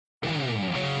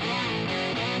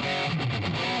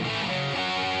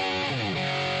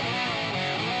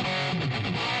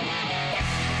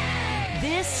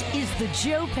This is the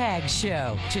Joe Pags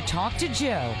Show. To talk to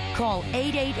Joe, call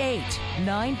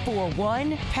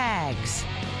 888-941-PAGS.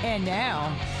 And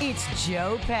now, it's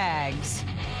Joe Pags.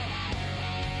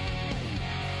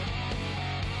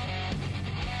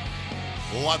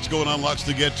 Lots going on, lots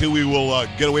to get to. We will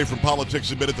get away from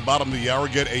politics a bit at the bottom of the hour,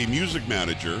 get a music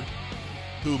manager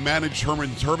who managed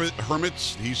Herman's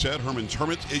Hermits. He said Herman's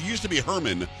Hermits. It used to be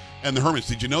Herman and the Hermits.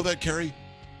 Did you know that, Carrie?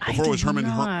 Before it was Herman's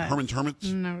Hermits?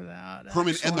 Know that.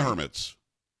 Herman and the Hermits.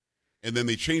 And then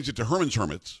they changed it to Herman's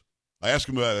Hermits. I asked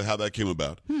him about how that came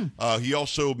about. He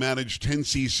also managed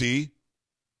 10cc.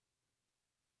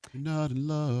 You're not in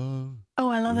love. Oh,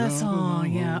 I love that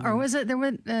song. Yeah. Or was it,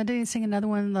 did he sing another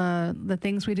one, the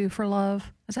Things We Do for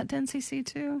Love? Is that 10cc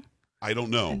too? I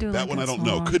don't know. That like one I don't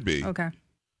know. Could be. Okay.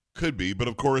 Could be. But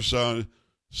of course,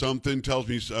 something tells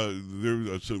me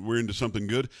we're into something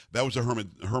good. That was a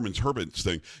Herman's Hermits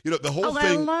thing. You know, the whole thing.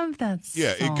 I love that song.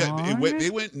 Yeah, they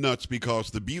went nuts because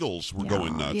the Beatles were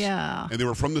going nuts. Yeah. And they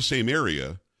were from the same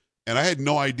area. And I had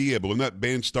no idea. But when that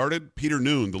band started, Peter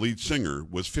Noon, the lead singer,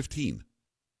 was 15.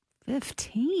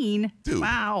 15? Dude.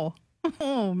 Wow.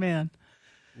 Oh, man.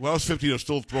 Well, I was 15. I was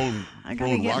still throwing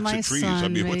rocks at trees. I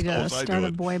mean, what the hell to was I start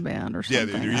doing? a boy band or something.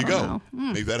 Yeah, there you go.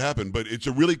 Make that happen. But it's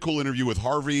a really cool interview with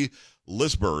Harvey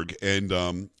Lisberg. And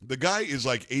the guy is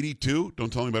like 82.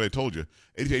 Don't tell anybody I told you.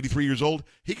 83 years old.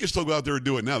 He can still go out there and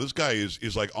do it now. This guy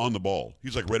is like on the ball.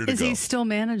 He's like ready to go. Is he still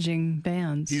managing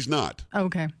bands? He's not.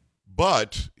 Okay.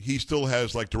 But he still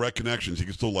has like direct connections. He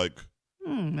can still like,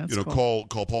 cool.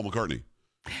 call Paul McCartney.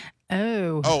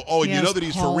 Oh. And you know that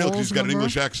he's for real because he's got an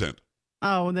English accent.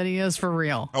 Oh, then he is for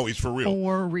real. Oh, he's for real.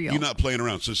 For real. You're not playing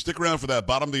around. So stick around for that.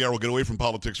 Bottom of the hour, we'll get away from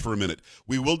politics for a minute.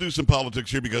 We will do some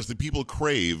politics here because the people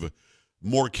crave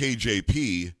more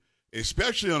KJP,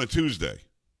 especially on a Tuesday.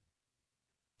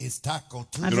 It's Taco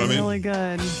Tuesday. That's what I mean? really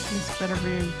good. This better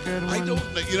be a good one.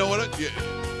 You know what?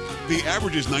 The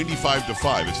average is 95 to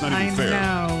 5. It's not even fair.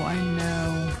 I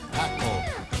know. Taco.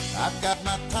 I've got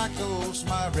my tacos,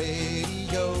 my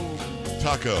radio.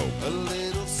 Taco. A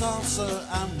little salsa,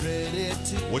 I'm ready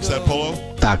to What's go. that,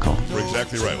 Polo? Taco. You're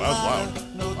exactly right. That was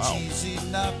loud. No Wow. cheesy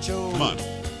nacho. Come on.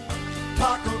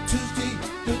 Taco Tuesday,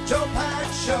 the Joe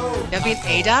Pags Show. Don't be an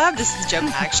A-Dub. This is the Joe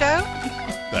Pags Show.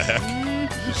 The heck?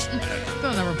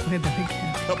 Don't ever play that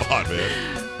again. Come on, man.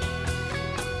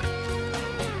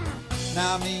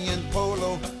 Now me and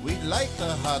Polo, we like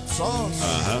the hot sauce.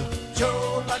 Uh-huh.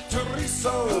 Joe like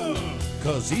chorizo,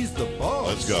 cause he's the boss.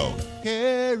 Let's go.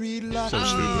 Harry like So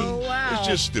stupid. wow. It's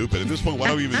just stupid. At this point, why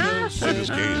do we even play this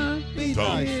game? Be Don't.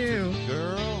 nice to the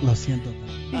girl. Lo siento.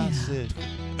 I said,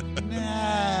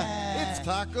 nah, it's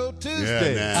Taco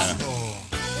Tuesday. Yeah, nah.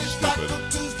 It's Stupid. Taco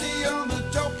Tuesday on the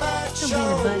Joe Pags Don't be a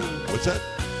buddy. Show. What's that?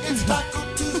 It's Taco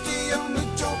Tuesday on the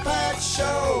Joe Pags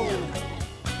Show.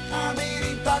 I'm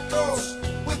eating tacos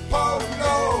with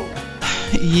Polo.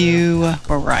 You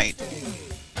were right.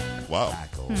 Wow. Why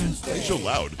are you so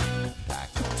loud?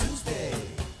 Taco Tuesday.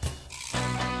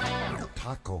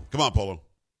 Taco. Come on, Polo.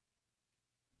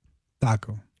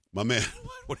 Taco. My man,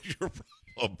 what is your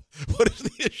problem? What is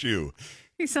the issue?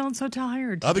 He sounds so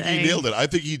tired I today. think he nailed it. I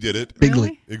think he did it.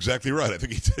 Bigly. Exactly right. I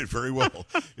think he did it very well.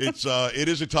 It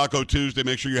is a Taco Tuesday.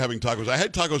 Make sure you're having tacos. I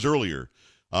had tacos earlier.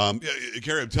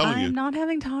 Carrie, I'm telling you. I'm not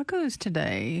having tacos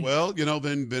today. Well,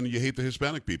 then you hate the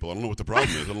Hispanic people. I don't know what the problem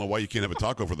is. I don't know why you can't have a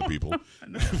taco for the people.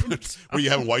 Were you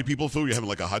having white people food? You having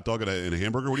like a hot dog and a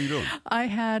hamburger? What are you doing? I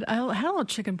had a little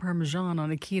chicken parmesan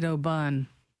on a keto bun.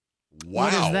 Wow.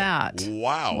 What is that?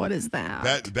 Wow. What is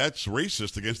that? That's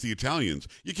racist against the Italians.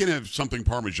 You can't have something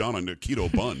Parmesan on a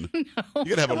keto bun. You got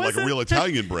to have it like a real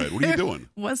Italian bread. What are you doing?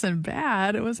 It wasn't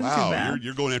bad. It wasn't too Wow, bad.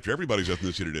 you're going after everybody's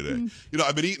ethnicity today. You know,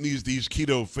 I've been eating these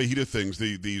keto fajita things,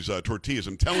 these tortillas.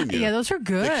 I'm telling you. Yeah, those are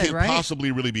good, They can't right?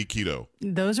 possibly really be keto.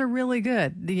 Those are really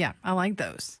good. Yeah, I like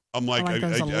those. I'm like, I like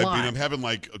those a I mean, lot. I'm having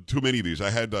like too many of these. I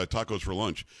had tacos for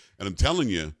lunch, and I'm telling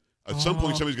you, at some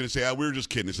point somebody's going to say, we were just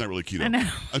kidding. It's not really keto. I know.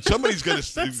 And somebody's going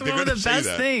to That's they're one of going the to say best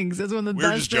that. things. That's one of the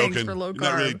We're best just things joking. for low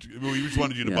Not carb. really, we just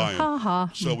wanted you to buy them. Ha ha.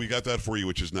 So we got that for you,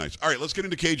 which is nice. All right, let's get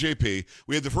into KJP.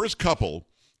 We had the first couple,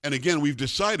 and again, we've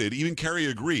decided, even Carrie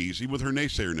agrees, even with her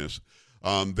naysayerness,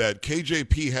 that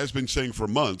KJP has been saying for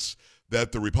months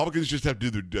that the Republicans just have to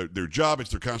do their job.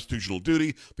 It's their constitutional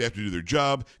duty. They have to do their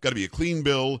job. Got to be a clean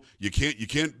bill. You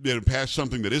can't pass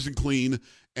something that isn't clean.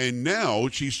 And now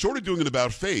she's sort of doing an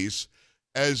about face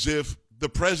as if the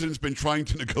president's been trying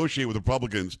to negotiate with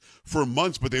Republicans for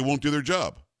months, but they won't do their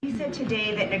job. You said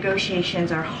today that negotiations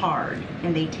are hard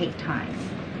and they take time.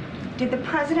 Did the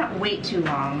president wait too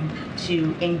long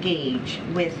to engage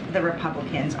with the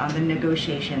Republicans on the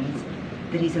negotiations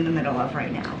that he's in the middle of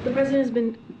right now? The president has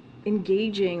been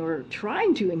engaging or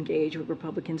trying to engage with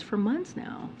Republicans for months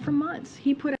now. For months.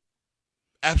 He put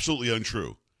Absolutely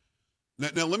untrue.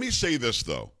 Now, let me say this,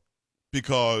 though,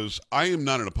 because I am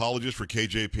not an apologist for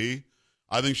KJP.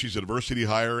 I think she's a diversity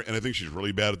hire, and I think she's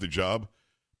really bad at the job.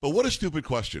 But what a stupid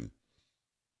question.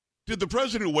 Did the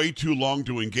president wait too long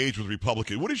to engage with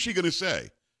Republicans? What is she going to say?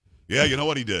 Yeah, you know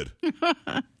what he did?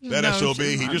 That No, SOB,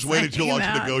 she's he not just waited too saying long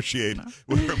that. to negotiate. No.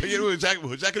 Was that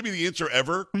going to be the answer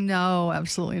ever? No,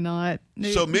 absolutely not.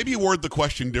 So maybe word the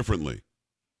question differently.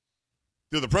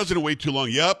 Did the president wait too long?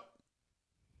 Yep.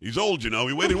 He's old, you know.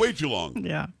 He waited way too long.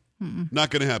 Yeah. Not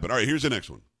going to happen. All right, here's the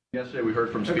next one. Yesterday we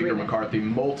heard from Speaker McCarthy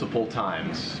multiple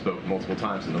times, spoke multiple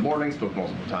times in the morning, spoke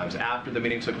multiple times after the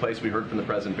meeting took place. We heard from the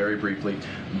president very briefly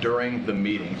during the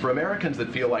meeting. For Americans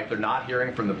that feel like they're not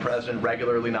hearing from the president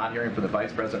regularly, not hearing from the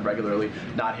vice president regularly,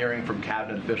 not hearing from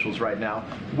cabinet officials right now,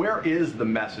 where is the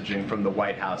messaging from the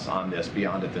White House on this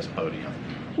beyond at this podium?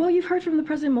 Well, you've heard from the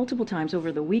president multiple times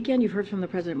over the weekend. You've heard from the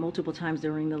president multiple times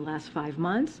during the last 5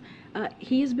 months.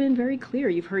 He has been very clear.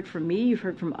 You've heard from me. You've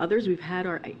heard from others. We've had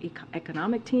our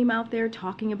economic team out there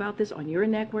talking about this on your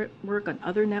network, on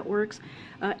other networks.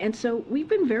 And so we've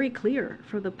been very clear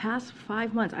for the past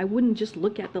 5 months. I wouldn't just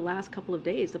look at the last couple of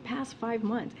days. The past 5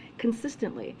 months,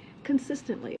 consistently.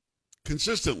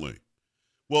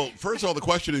 Well, first of all, the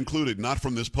question included not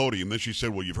from this podium. Then she said,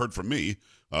 well, you've heard from me.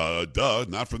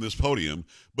 Not from this podium.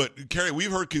 But, Carrie,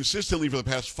 we've heard consistently for the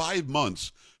past 5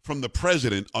 months from the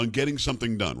president on getting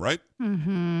something done, right?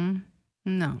 Mm-hmm.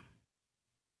 No.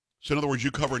 So, in other words,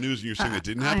 you cover news and you're saying it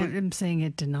didn't happen? I'm saying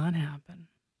it did not happen.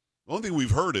 The only thing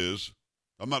we've heard is,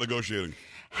 I'm not negotiating.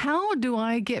 How do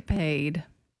I get paid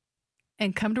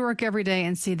and come to work every day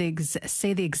and say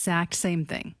the exact same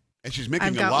thing? And she's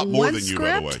making a lot more than you,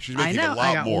 by the way. She's making a lot more.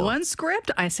 I got one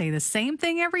script. I say the same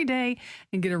thing every day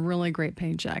and get a really great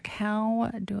paycheck.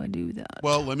 How do I do that?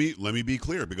 Well, let me be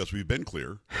clear, because we've been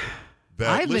clear.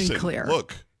 I've been clear.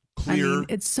 Look, clear. I mean,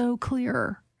 it's so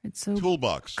clear. It's so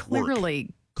toolbox. clearly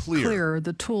clear.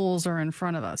 The tools are in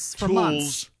front of us for tools,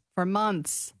 months. For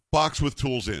months. Box with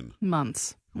tools in.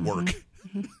 Months. Work.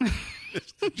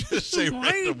 Just say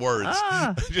random words.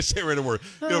 Just say random words.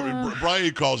 You know,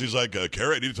 Brian calls. He's like,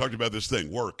 Carrie, I need to talk to you about this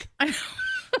thing. Work.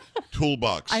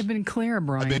 Toolbox. I've been clear,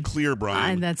 Brian. I've been clear,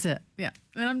 Brian. That's it. Yeah.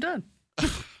 And I'm done.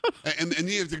 and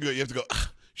you have to go. You have to go.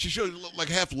 She showed like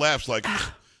half laughs, like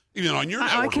even on your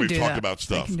network we've talked about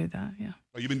stuff. I can do that. Yeah.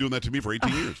 Oh, you've been doing that to me for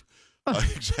 18 years.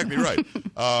 Exactly right.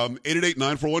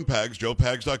 888-941-PAGS,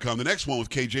 joepags.com. The next one with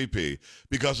KJP,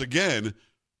 because again,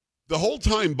 the whole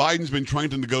time Biden's been trying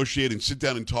to negotiate and sit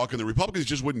down and talk, and the Republicans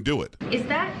just wouldn't do it. Is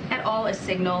that at all a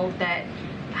signal that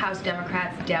House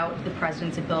Democrats doubt the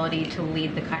president's ability to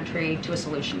lead the country to a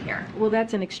solution here? Well,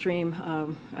 that's an extreme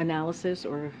analysis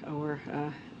or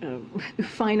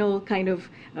final kind of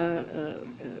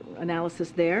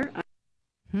analysis there.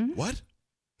 What?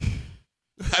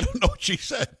 I don't know what she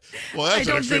said. Well, that's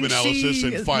an extreme analysis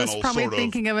and final was probably sort of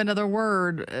thinking of another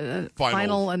word.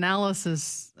 Final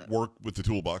analysis. Work with the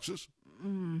toolboxes.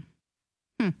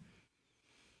 I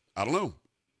don't know.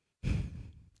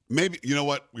 Maybe, you know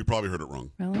what? We probably heard it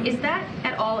wrong. Really? Is that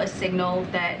at all a signal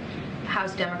that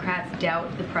House Democrats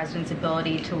doubt the president's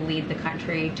ability to lead the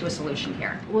country to a solution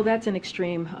here? Well, that's an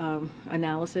extreme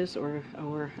analysis or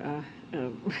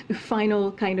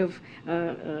final kind of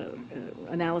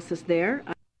analysis there.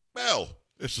 Well,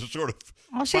 it's a sort of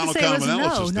all she final could say kind was of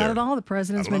analysis no, there. not at all. The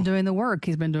president's been doing the work.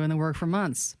 He's been doing the work for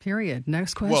months. Period.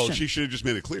 Next question. Well, she should have just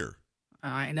made it clear.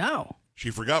 I know.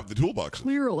 She forgot the toolboxes.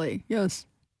 Clearly, yes.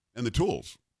 And the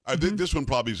tools. This one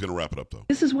probably is going to wrap it up, though.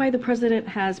 This is why the president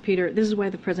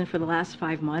for the last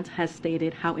 5 months has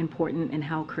stated how important and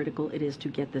how critical it is to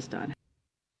get this done.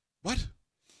 What?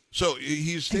 So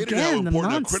he's stated Again, how important,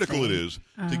 how months critical it thing. is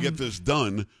to get this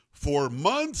done for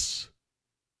months.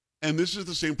 And this is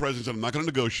the same president said, I'm not going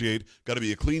to negotiate. Got to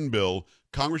be a clean bill.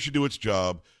 Congress should do its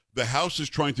job. The House is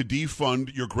trying to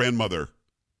defund your grandmother.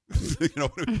 You know,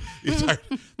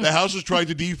 the House is trying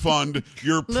to defund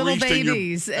your Little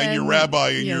priest and your rabbi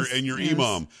and your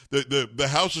imam. The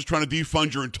House is trying to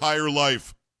defund your entire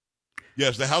life.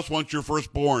 Yes, the House wants your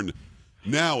firstborn.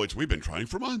 Now we've been trying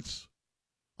for months.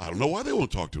 I don't know why they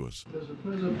won't talk to us. Does the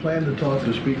president plan to talk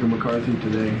to Speaker McCarthy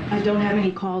today? I don't have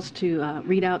any calls to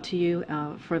read out to you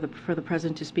for the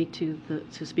president to speak to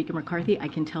Speaker McCarthy. I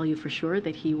can tell you for sure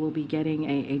that he will be getting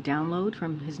a download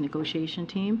from his negotiation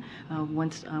team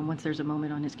once there's a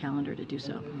moment on his calendar to do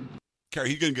so. Carrie,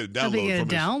 he's going to get a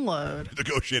download from his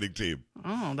negotiating team.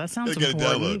 Oh, that sounds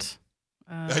important.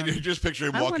 I just picture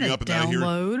him I walking wanna up, and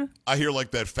download. I hear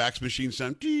like that fax machine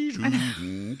sound,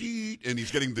 and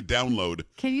he's getting the download.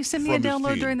 Can you send me a from his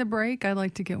download team. during the break? I'd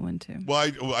like to get one too.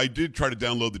 Well, I did try to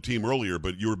download the team earlier,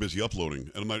 but you were busy uploading.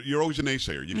 And I'm like, you're always a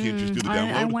naysayer. You can't just do the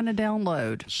download. I want to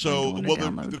download. So,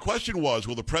 the question was,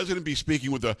 will the president be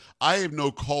speaking with I have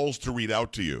no calls to read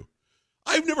out to you?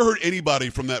 I've never heard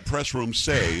anybody from that press room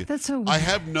say, That's so I weird.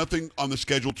 have nothing on the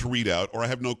schedule to read out, or I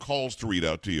have no calls to read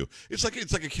out to you. It's like a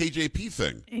KJP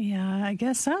thing. Yeah, I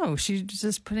guess so. She's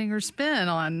just putting her spin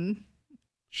on.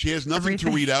 She has nothing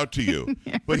to read out to you,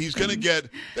 but he's going to get.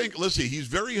 Listen, he's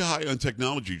very high on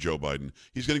technology, Joe Biden.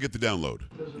 He's going to get the download.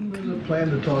 Does the president plan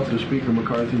to talk to Speaker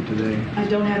McCarthy today? I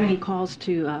don't have any calls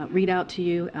to read out to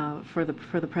you for the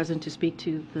president to speak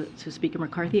to Speaker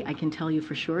McCarthy. I can tell you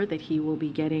for sure that he will be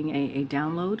getting a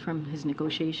download from his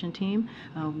negotiation team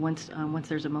once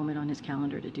there's a moment on his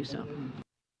calendar to do so.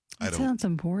 That sounds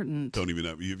important. Don't even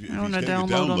know. If I want to he's getting a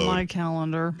download on my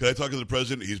calendar. Can I talk to the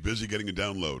president? He's busy getting a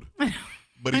download.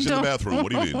 But he's in the bathroom.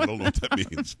 What do you mean? I don't know what that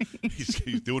means.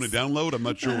 He's doing a download? I'm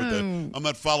not sure what that. I'm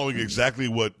not following exactly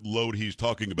what load he's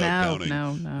talking about downing.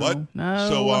 No. What?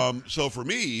 No. So for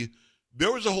me,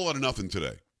 there was a whole lot of nothing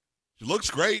today. She looks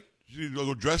great. She's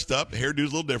dressed up. The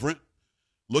hairdo's a little different.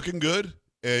 Looking good.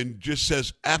 And just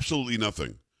says absolutely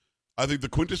nothing. I think the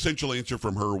quintessential answer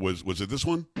from her was it this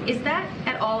one? Is that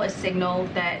at all a signal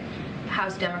that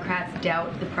House Democrats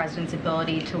doubt the president's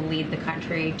ability to lead the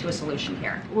country to a solution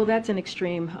here? Well, that's an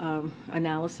extreme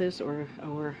analysis or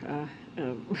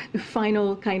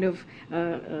final kind of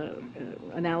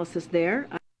analysis there.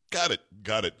 Got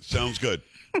it. Sounds good.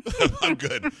 I'm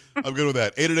good. I'm good with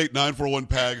that.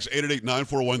 888-941-PAGS,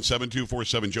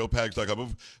 888-941-7247,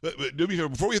 joepags.com.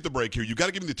 Before we hit the break here, you got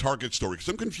to give me the Target story because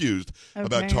I'm confused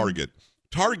about Target.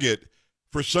 Target,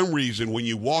 for some reason, when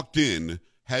you walked in,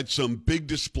 had some big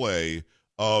display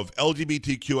of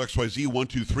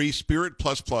LGBTQXYZ123 Spirit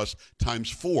Plus Plus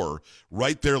 ×4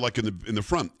 right there, like in the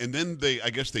front. And then I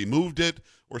guess they moved it,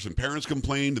 or some parents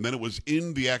complained, and then it was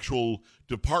in the actual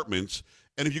departments.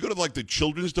 And if you go to like the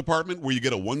children's department where you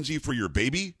get a onesie for your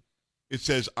baby, it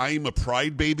says I'm a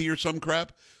pride baby or some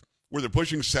crap, where they're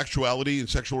pushing sexuality and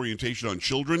sexual orientation on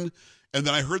children. And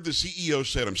then I heard the CEO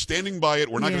said, I'm standing by it.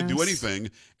 We're not going to do anything.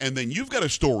 And then you've got a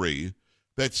story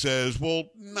that says, well,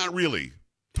 not really.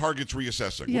 Target's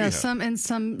reassessing. Yeah, in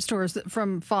some stores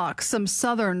from Fox, some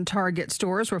southern Target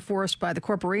stores were forced by the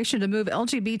corporation to move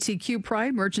LGBTQ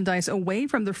pride merchandise away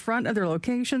from the front of their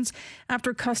locations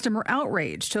after customer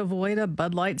outrage to avoid a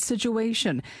Bud Light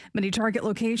situation. Many Target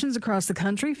locations across the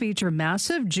country feature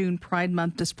massive June Pride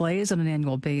Month displays on an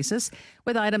annual basis,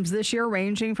 with items this year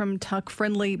ranging from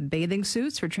tuck-friendly bathing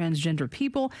suits for transgender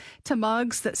people to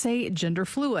mugs that say gender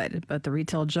fluid. But the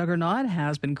retail juggernaut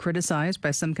has been criticized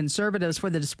by some conservatives for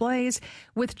the displays,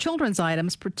 with children's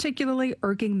items particularly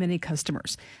irking many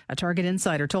customers. A Target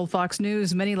insider told Fox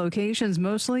News many locations,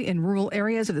 mostly in rural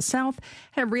areas of the South,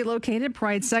 have relocated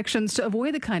Pride sections to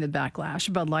avoid the kind of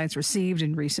backlash Bud Light's received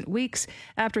in recent weeks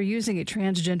after using a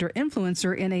transgender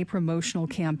influencer in a promotional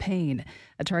campaign.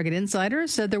 A Target insider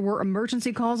said there were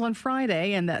emergency calls on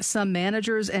Friday and that some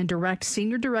managers and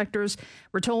senior directors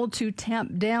were told to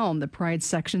tamp down the Pride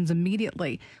sections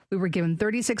immediately. We were given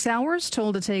 36 hours,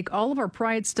 told to take all of our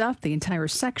Pride stuff, the entire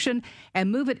section,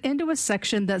 and move it into a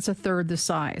section that's a third the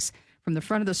size. From the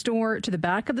front of the store to the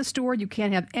back of the store, you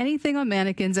can't have anything on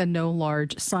mannequins and no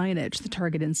large signage, the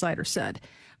Target insider said.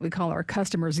 We call our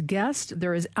customers guests.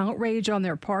 There is outrage on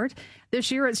their part. This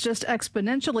year, it's just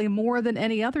exponentially more than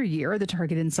any other year, the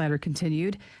Target insider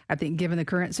continued. I think given the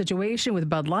current situation with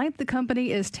Bud Light, the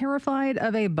company is terrified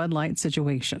of a Bud Light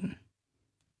situation.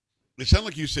 It sounded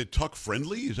like you said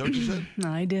tuck-friendly. Is that what you said?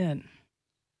 I did.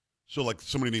 So like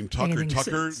somebody named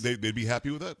Tucker, they'd be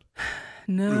happy with that?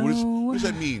 No. What does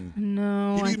that mean?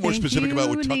 No. You need more specific about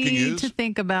what tucking is? You need to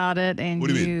think about it, and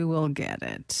you will get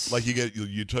it. Like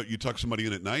you tuck somebody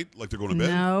in at night, like they're going to bed?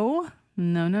 No.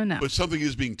 But something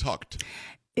is being tucked.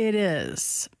 It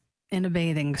is in a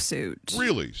bathing suit.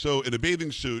 Really? So in a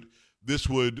bathing suit,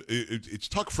 it's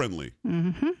tuck friendly.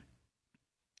 Mm-hmm.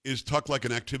 Is tuck like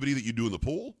an activity that you do in the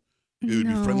pool? It would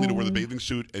be friendly to wear the bathing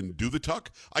suit and do the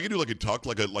tuck. I can do like a tuck,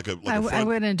 like a front, I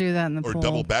wouldn't do that in the pool. Or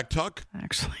double back tuck.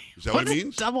 Actually, is that what it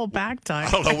means? Double back tuck.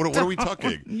 I don't know. What are we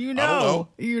tucking? You know.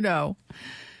 I don't know.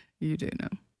 You do know.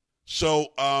 So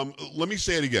let me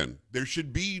say it again. There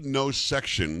should be no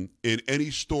section in any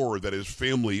store that is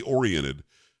family oriented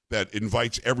that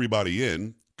invites everybody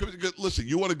in. Listen,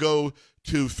 you want to go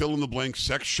to fill in the blank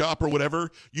sex shop or whatever,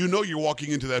 you know you're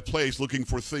walking into that place looking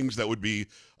for things that would be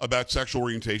about sexual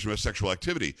orientation, about sexual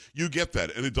activity. You get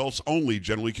that, and adults only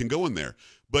generally can go in there.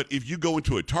 But if you go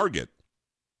into a Target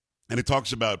and it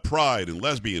talks about pride and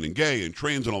lesbian and gay and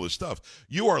trans and all this stuff,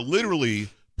 you are literally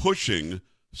pushing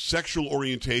sexual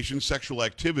orientation, sexual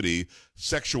activity,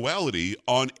 sexuality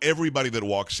on everybody that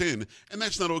walks in, and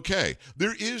that's not okay.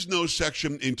 There is no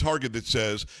section in Target that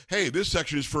says, hey, this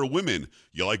section is for women.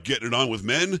 You like getting it on with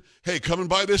men? Hey, come and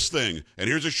buy this thing. And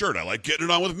here's a shirt. I like getting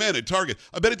it on with men at Target.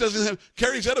 I bet it doesn't have...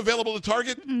 Carrie, is that available at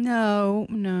Target? No.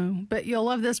 But you'll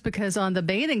love this because on the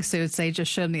bathing suits, they just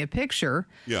showed me a picture.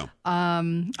 Yeah.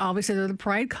 Obviously, they're the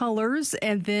pride colors,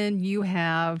 and then you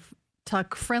have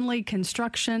tuck-friendly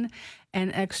construction and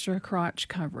extra crotch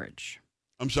coverage.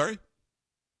 I'm sorry?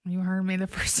 You heard me the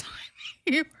first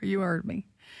time. you heard me.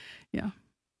 Yeah.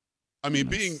 I mean,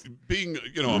 being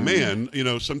a man,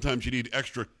 sometimes you need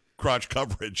extra crotch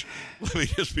coverage. Let me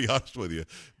just be honest with you.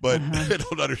 But I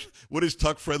don't understand. What is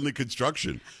tuck-friendly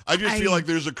construction? I just feel like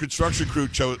there's a construction crew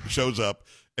shows up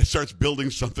and starts building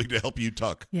something to help you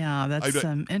tuck. Yeah, that's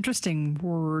some interesting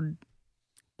word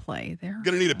play there.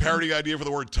 Going to need a parody idea for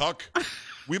the word tuck?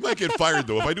 We might get fired,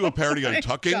 though, if I do a parody on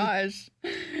tucking. Gosh.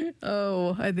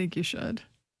 Oh, I think you should.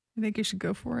 I think you should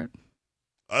go for it.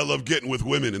 I love getting with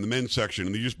women in the men's section,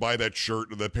 and you just buy that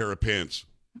shirt or that pair of pants.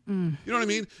 You know what I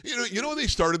mean? You know when they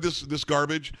started this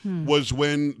garbage? Was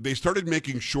when they started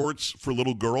making shorts for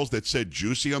little girls that said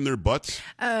juicy on their butts.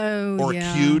 Oh, or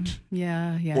cute.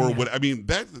 Yeah. Or what? I mean,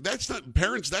 that's not,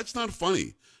 parents, that's not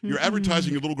funny. You're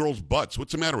advertising your little girls' butts.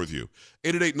 What's the matter with you?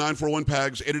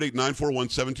 888-941-PAGS,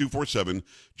 888-941-7247,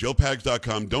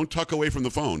 joepags.com. Don't tuck away from the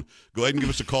phone. Go ahead and give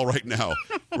us a call right now.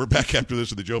 We're back after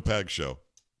this at the Joe Pags Show.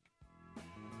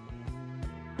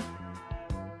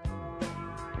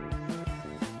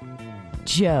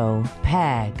 Joe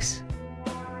Pags.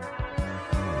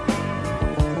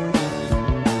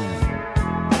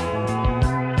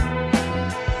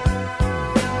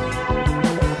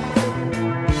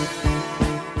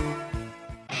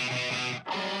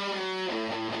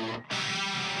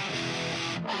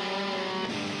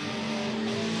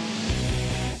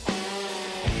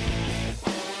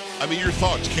 I mean, your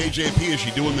thoughts. KJP, is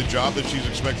she doing the job that she's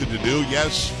expected to do?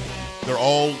 Yes. They're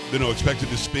all, expected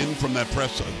to spin from that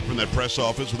press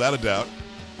office, without a doubt.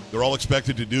 They're all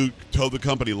expected to toe the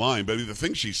company line. But the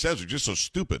things she says are just so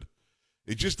stupid.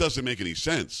 It just doesn't make any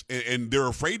sense. And they're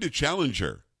afraid to challenge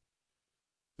her.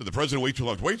 Did the president wait too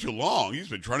long? Way too long. He's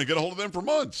been trying to get a hold of them for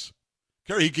months.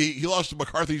 Kerry, he lost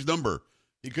McCarthy's number.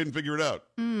 He couldn't figure it out.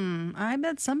 I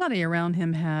bet somebody around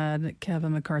him had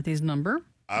Kevin McCarthy's number.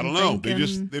 I don't know.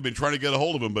 They've been trying to get a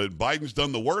hold of him, but Biden's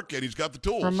done the work and he's got the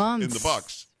tools in the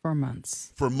box. For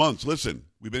months. For months. Listen,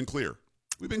 we've been clear.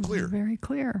 We've been clear. Very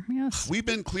clear, yes. We've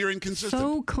been clear and consistent.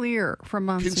 So clear for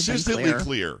months. Consistently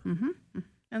clear. Mm-hmm.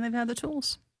 And they've had the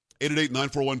tools.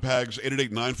 888-941-PAGS,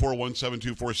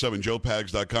 888-941-7247,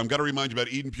 joepags.com. Got to remind you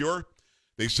about Eden Pure.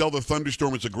 They sell the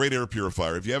Thunderstorm. It's a great air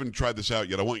purifier. If you haven't tried this out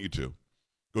yet, I want you to.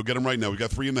 Go get them right now. We've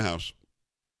got 3 in the house.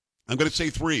 I'm going to say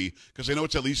 3 because I know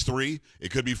it's at least 3.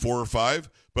 It could be 4 or 5,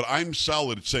 but I'm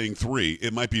solid at saying 3.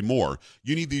 It might be more.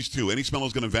 You need these 2. Any smell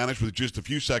is going to vanish with just a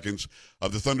few seconds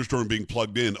of the Thunderstorm being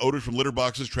plugged in. Odors from litter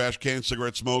boxes, trash cans,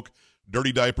 cigarette smoke,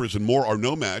 dirty diapers, and more are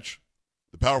no match.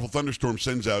 The powerful Thunderstorm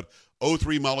sends out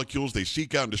O3 molecules. They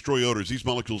seek out and destroy odors. These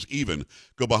molecules even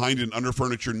go behind and under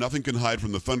furniture. Nothing can hide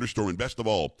from the Thunderstorm. And best of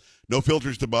all, no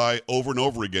filters to buy over and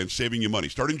over again, saving you money.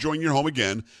 Start enjoying your home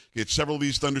again. Get several of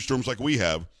these Thunderstorms like we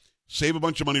have. Save a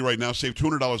bunch of money right now. Save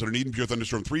 $200 on an Eden Pure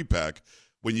Thunderstorm 3-pack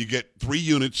when you get 3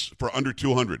 units for under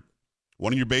 $200.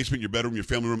 One in your basement, your bedroom, your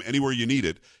family room, anywhere you need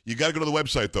it. You got to go to the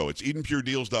website, though. It's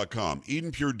EdenPureDeals.com.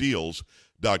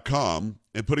 EdenPureDeals.com,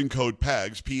 and put in code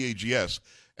PAGS, P-A-G-S,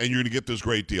 and you're going to get this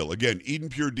great deal. Again,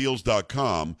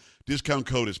 EdenPureDeals.com. Discount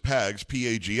code is PAGS,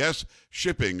 P-A-G-S.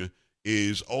 Shipping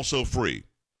is also free.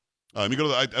 Let me go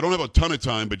to I don't have a ton of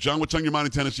time, but John, what's on your mind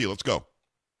in Tennessee? Let's go.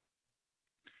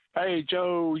 Hey,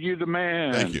 Joe, you the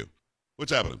man. Thank you.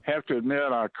 What's happening? Have to admit,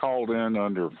 I called in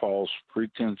under false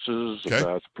pretenses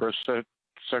about the press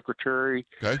secretary.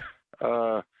 Okay.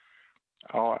 I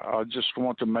just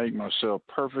want to make myself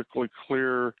perfectly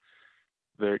clear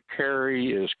that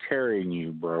Carrie is carrying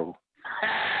you, bro.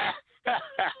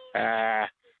 I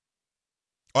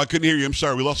couldn't hear you. I'm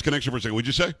sorry. We lost connection for a second. What'd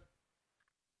you say?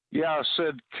 Yeah, I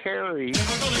said Carrie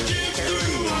is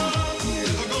carrying you.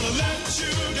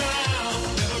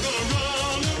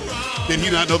 Did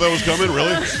he not know that was coming?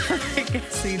 Really? I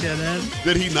guess he didn't.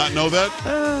 Did he not know that?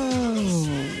 Oh.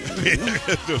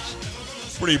 It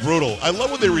was pretty brutal. I love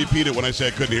when they repeat it when I say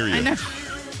I couldn't hear you. I know.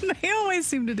 They always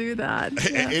seem to do that.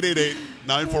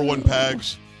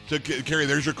 888-941-PAGS. So, Carrie,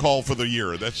 there's your call for the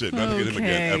year. That's it. Not to get him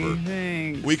again, ever.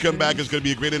 Thanks. We come back. It's going to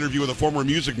be a great interview with a former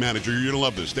music manager. You're going to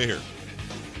love this. Stay here.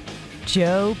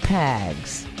 Joe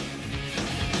Pags.